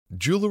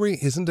Jewelry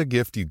isn't a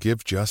gift you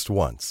give just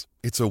once.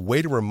 It's a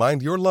way to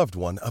remind your loved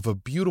one of a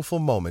beautiful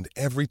moment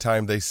every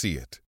time they see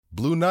it.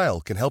 Blue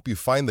Nile can help you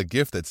find the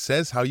gift that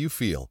says how you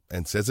feel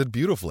and says it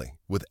beautifully,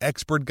 with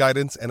expert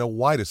guidance and a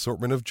wide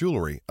assortment of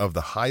jewelry of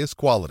the highest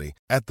quality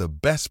at the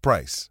best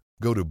price.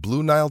 Go to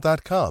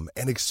BlueNile.com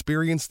and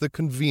experience the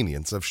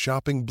convenience of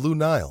shopping Blue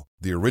Nile,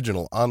 the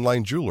original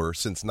online jeweler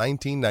since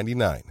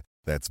 1999.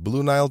 That's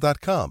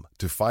BlueNile.com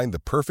to find the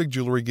perfect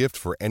jewelry gift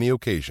for any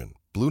occasion.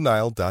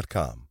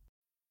 BlueNile.com.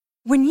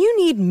 When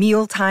you need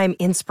mealtime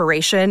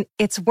inspiration,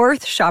 it's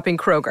worth shopping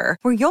Kroger,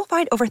 where you'll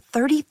find over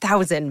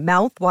 30,000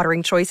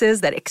 mouth-watering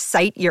choices that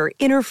excite your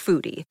inner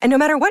foodie. And no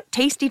matter what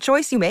tasty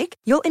choice you make,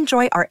 you'll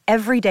enjoy our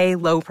everyday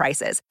low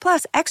prices,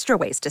 plus extra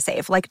ways to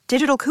save, like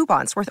digital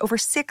coupons worth over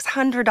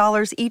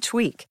 $600 each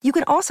week. You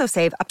can also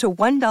save up to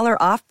 $1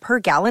 off per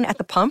gallon at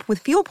the pump with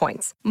fuel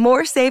points.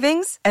 More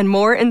savings and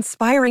more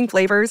inspiring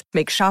flavors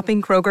make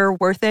shopping Kroger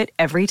worth it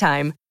every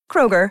time.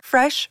 Kroger,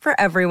 fresh for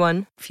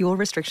everyone. Fuel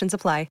restrictions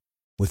apply.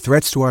 With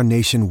threats to our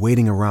nation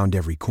waiting around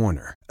every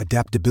corner,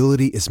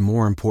 adaptability is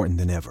more important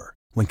than ever.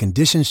 When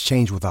conditions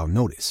change without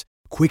notice,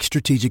 quick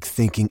strategic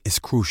thinking is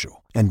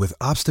crucial. And with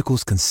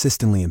obstacles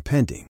consistently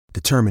impending,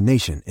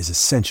 determination is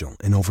essential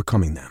in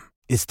overcoming them.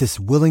 It's this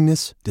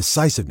willingness,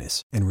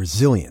 decisiveness, and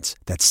resilience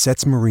that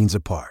sets Marines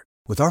apart.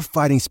 With our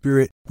fighting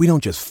spirit, we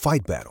don't just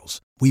fight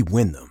battles, we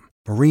win them.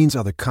 Marines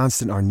are the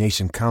constant our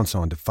nation counts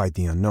on to fight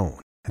the unknown.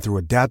 And through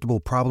adaptable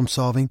problem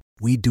solving,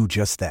 we do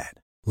just that.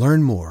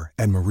 Learn more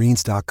at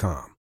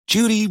marines.com.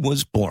 Judy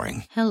was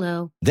boring.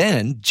 Hello.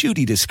 Then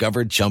Judy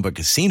discovered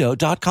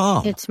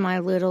ChumbaCasino.com. It's my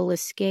little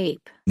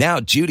escape. Now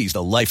Judy's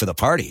the life of the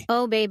party.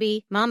 Oh,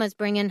 baby, mama's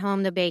bringing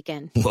home the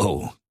bacon.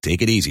 Whoa,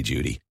 take it easy,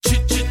 Judy.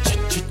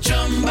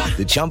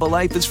 The Chumba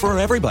life is for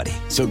everybody.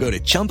 So go to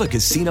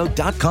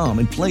ChumbaCasino.com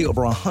and play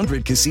over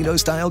 100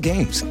 casino-style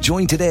games.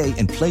 Join today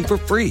and play for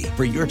free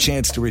for your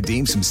chance to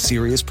redeem some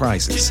serious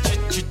prizes.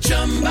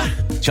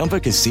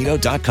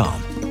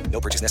 ChumbaCasino.com. No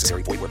purchase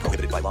necessary. Void where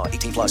prohibited by law.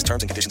 18 plus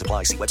terms and conditions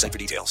apply. See website for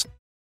details.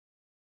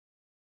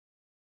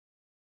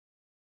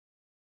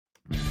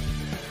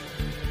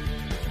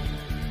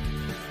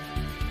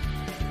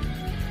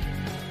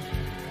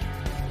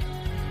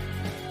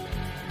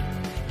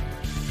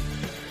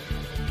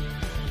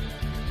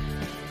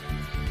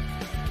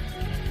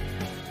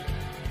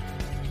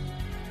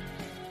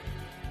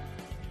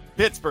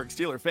 Pittsburgh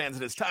Steelers fans,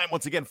 it is time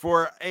once again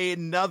for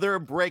another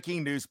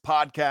breaking news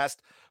podcast.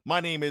 My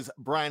name is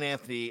Brian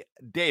Anthony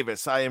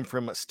Davis. I am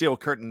from Steel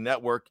Curtain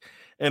Network.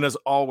 And as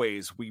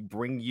always, we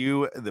bring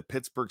you the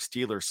Pittsburgh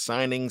Steelers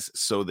signings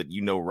so that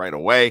you know right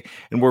away.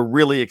 And we're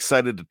really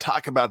excited to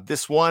talk about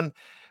this one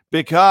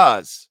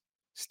because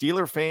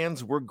Steeler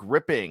fans were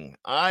gripping.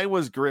 I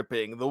was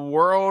gripping. The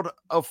world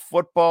of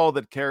football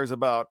that cares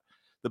about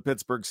the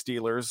Pittsburgh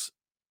Steelers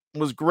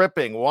was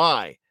gripping.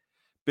 Why?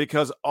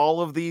 Because all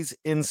of these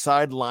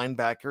inside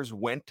linebackers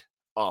went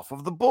off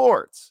of the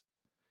boards.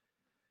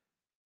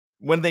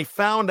 When they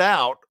found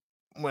out,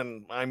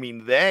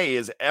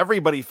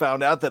 everybody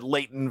found out that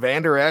Leighton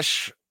Vander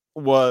Esch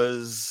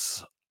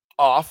was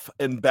off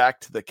and back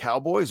to the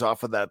Cowboys,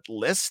 off of that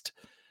list.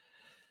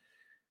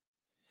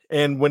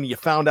 And when you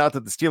found out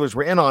that the Steelers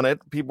were in on it,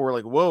 people were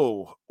like,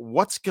 whoa,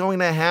 what's going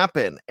to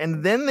happen?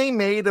 And then they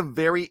made a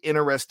very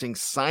interesting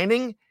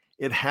signing.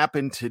 It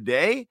happened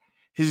today.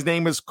 His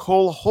name is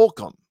Cole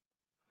Holcomb,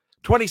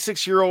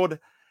 26-year-old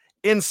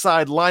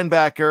inside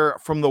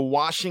linebacker from the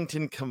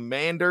Washington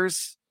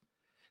Commanders.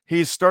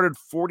 He started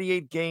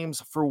 48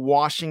 games for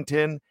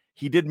Washington.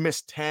 He did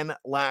miss 10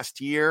 last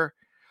year.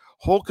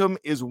 Holcomb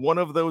is one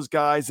of those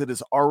guys that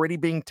is already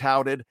being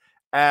touted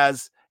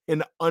as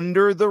an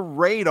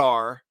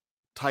under-the-radar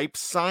type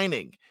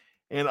signing.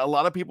 And a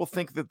lot of people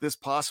think that this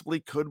possibly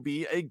could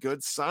be a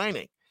good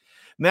signing.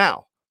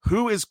 Now,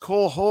 who is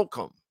Cole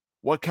Holcomb?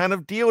 What kind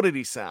of deal did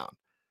he sign?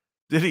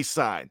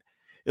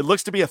 It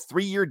looks to be a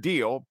 3-year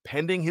deal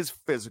pending his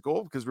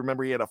physical, because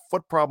remember, he had a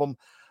foot problem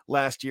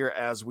last year,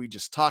 as we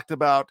just talked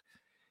about.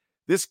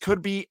 This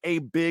could be a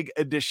big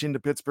addition to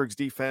Pittsburgh's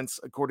defense,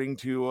 according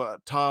to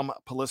Tom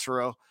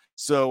Pelissero.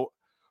 So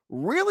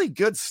really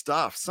good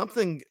stuff.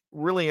 Something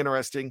really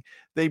interesting.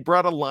 They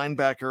brought a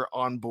linebacker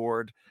on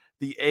board.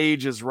 The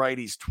age is right.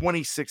 He's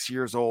 26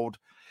 years old.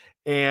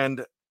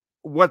 And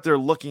what they're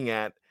looking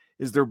at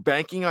is they're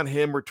banking on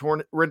him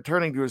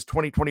returning to his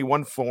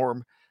 2021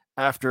 form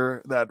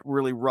after that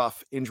really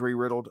rough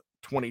injury-riddled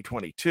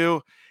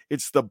 2022.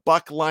 It's the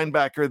buck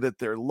linebacker that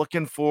they're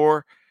looking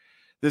for.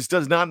 This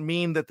does not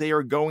mean that they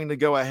are going to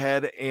go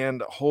ahead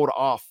and hold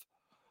off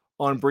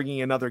on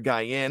bringing another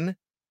guy in,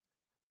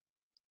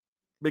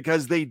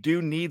 because they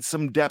do need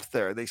some depth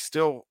there. They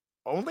still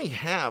only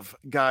have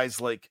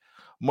guys like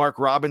Mark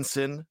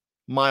Robinson,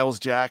 Miles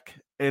Jack,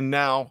 and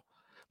now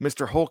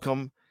Mr.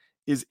 Holcomb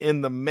is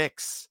in the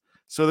mix.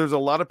 So there's a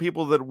lot of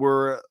people that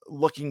were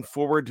looking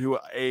forward to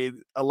a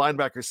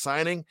linebacker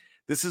signing.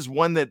 This is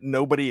one that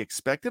nobody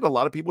expected. A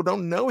lot of people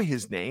don't know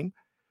his name,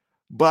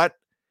 but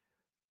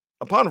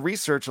upon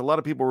research, a lot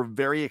of people were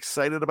very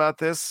excited about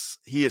this.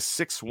 He is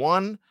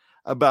 6'1",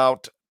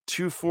 about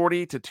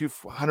 240 to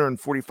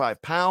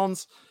 245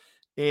 pounds,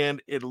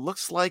 and it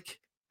looks like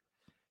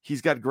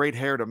he's got great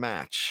hair to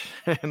match.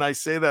 And I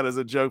say that as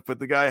a joke, but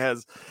the guy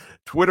has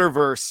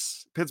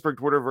Twitterverse. Pittsburgh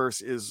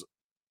Twitterverse is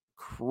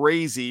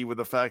crazy with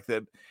the fact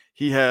that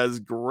he has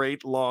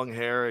great long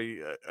hair,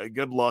 a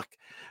good look.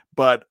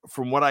 But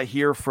from what I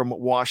hear from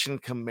Washington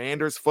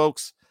Commanders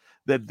folks,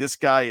 that this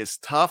guy is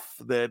tough,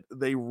 that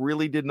they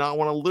really did not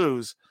want to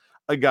lose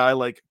a guy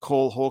like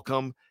Cole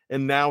Holcomb,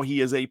 and now he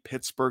is a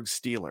Pittsburgh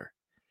Steeler.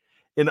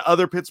 In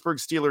other Pittsburgh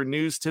Steeler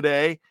news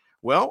today,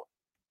 well,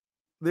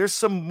 there's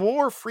some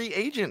more free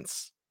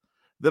agents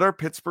that are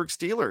Pittsburgh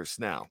Steelers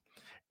now.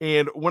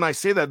 And when I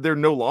say that, they're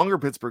no longer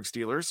Pittsburgh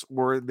Steelers,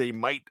 or they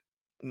might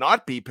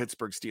not be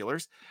Pittsburgh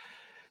Steelers.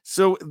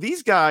 So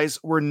these guys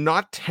were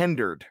not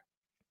tendered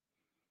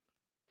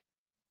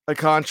a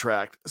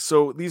contract.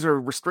 So these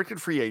are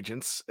restricted free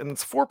agents, and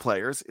it's 4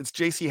 players. It's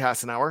J.C.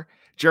 Hassenauer,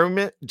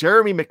 Jeremy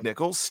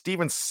McNichols,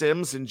 Steven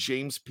Sims, and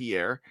James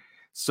Pierre.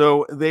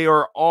 So they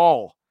are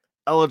all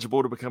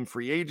eligible to become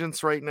free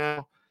agents right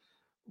now.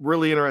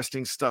 Really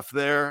interesting stuff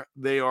there.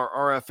 They are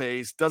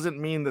RFAs.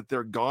 Doesn't mean that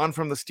they're gone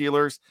from the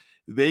Steelers.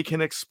 They can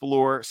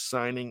explore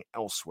signing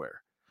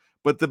elsewhere.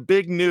 But the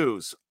big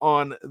news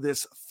on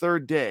this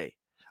third day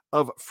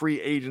of free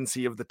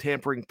agency of the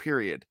tampering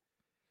period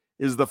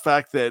is the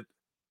fact that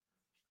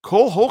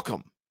Cole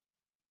Holcomb,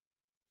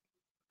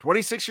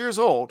 26 years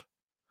old,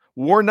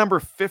 wore number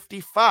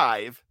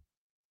 55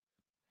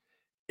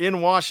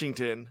 in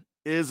Washington,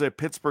 is a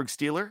Pittsburgh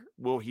Steeler.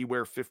 Will he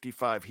wear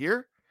 55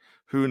 here?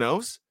 Who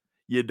knows?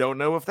 You don't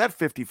know if that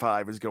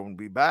 55 is going to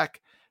be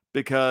back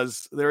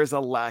because there is a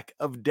lack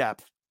of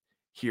depth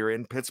here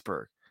in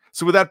Pittsburgh.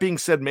 So with that being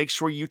said, make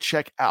sure you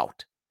check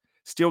out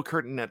Steel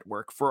Curtain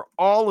Network for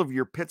all of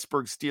your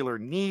Pittsburgh Steeler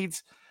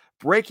needs.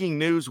 Breaking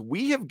news,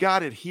 we have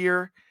got it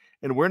here,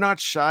 and we're not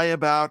shy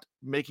about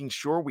making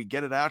sure we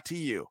get it out to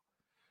you.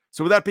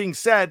 So with that being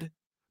said,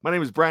 my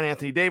name is Brian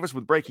Anthony Davis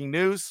with Breaking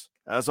News.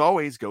 As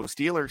always, go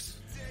Steelers.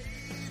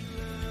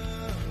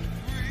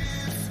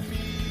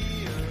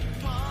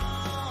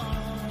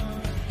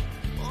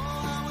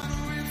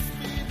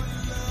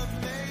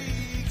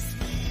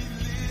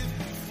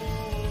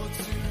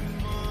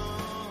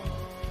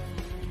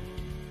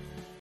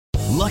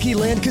 Lucky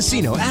Land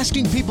Casino,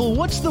 asking people,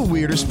 what's the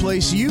weirdest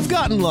place you've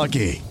gotten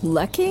lucky?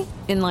 Lucky?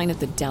 In line at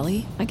the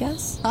deli, I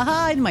guess?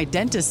 Aha, in my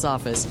dentist's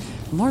office.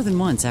 More than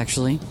once,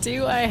 actually.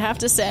 Do I have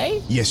to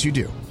say? Yes, you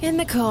do. In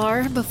the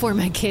car before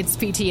my kids'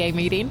 PTA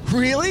meeting.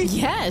 Really?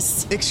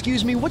 Yes.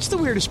 Excuse me, what's the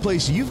weirdest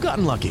place you've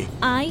gotten lucky?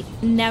 I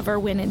never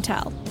win and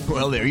tell.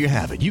 Well, there you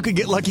have it. You can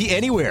get lucky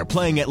anywhere,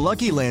 playing at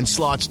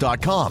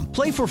LuckyLandSlots.com.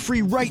 Play for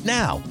free right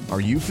now.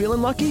 Are you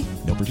feeling lucky?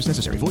 No purchase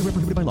necessary. Void where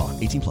prohibited by law.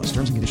 18+.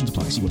 Terms and conditions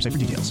apply. See website for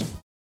details.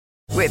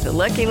 With the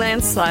Lucky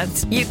Land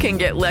Slots, you can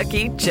get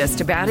lucky just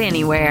about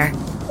anywhere.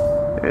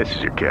 This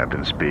is your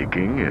captain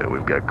speaking.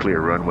 We've got clear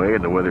runway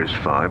and the weather's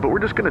fine, but we're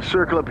just going to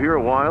circle up here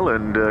a while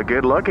and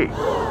get lucky.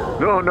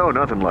 No,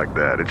 nothing like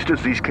that. It's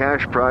just these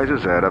cash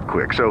prizes add up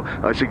quick. So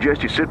I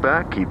suggest you sit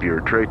back, keep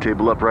your tray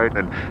table upright,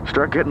 and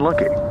start getting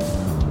lucky.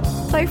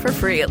 Play for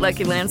free at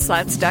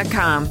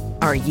LuckyLandSlots.com.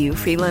 Are you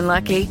feeling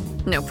lucky?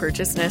 No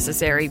purchase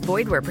necessary.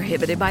 Void where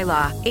prohibited by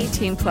law.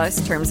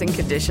 18+ terms and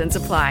conditions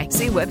apply.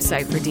 See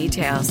website for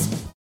details.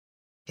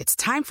 It's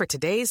time for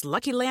today's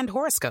Lucky Land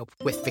horoscope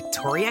with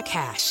Victoria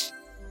Cash.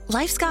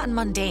 Life's gotten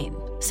mundane,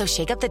 so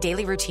shake up the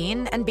daily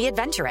routine and be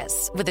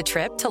adventurous with a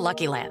trip to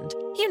Lucky Land.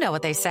 You know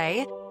what they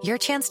say, your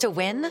chance to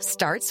win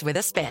starts with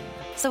a spin.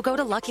 So go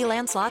to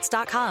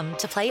LuckyLandSlots.com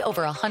to play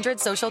over 100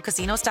 social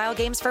casino-style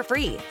games for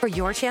free for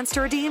your chance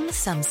to redeem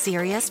some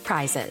serious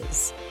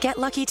prizes. Get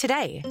lucky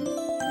today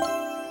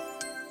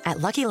at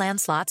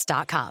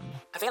LuckyLandSlots.com.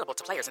 Available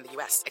to players in the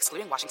U.S.,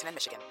 excluding Washington and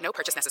Michigan. No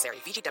purchase necessary.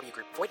 VGW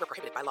Group. Void where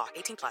prohibited by law.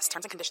 18+.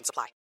 Terms and conditions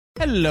apply.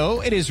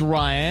 Hello, it is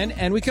Ryan,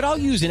 and we could all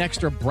use an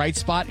extra bright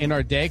spot in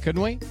our day,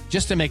 couldn't we?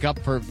 Just to make up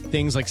for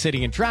things like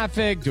sitting in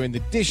traffic, doing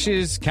the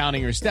dishes,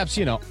 counting your steps,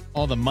 you know,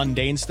 all the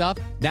mundane stuff.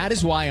 That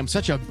is why I'm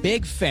such a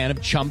big fan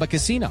of Chumba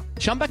Casino.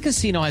 Chumba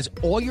Casino has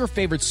all your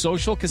favorite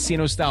social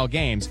casino-style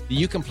games that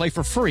you can play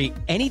for free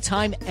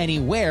anytime,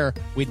 anywhere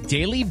with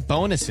daily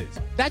bonuses.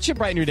 That should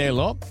brighten your day a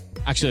little.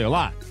 Actually, a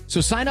lot. So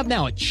sign up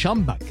now at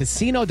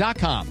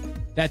ChumbaCasino.com.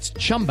 That's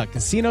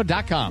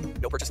ChumbaCasino.com.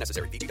 No purchase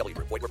necessary. VGW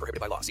Group. Void where prohibited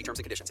by law. See terms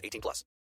and conditions. 18+.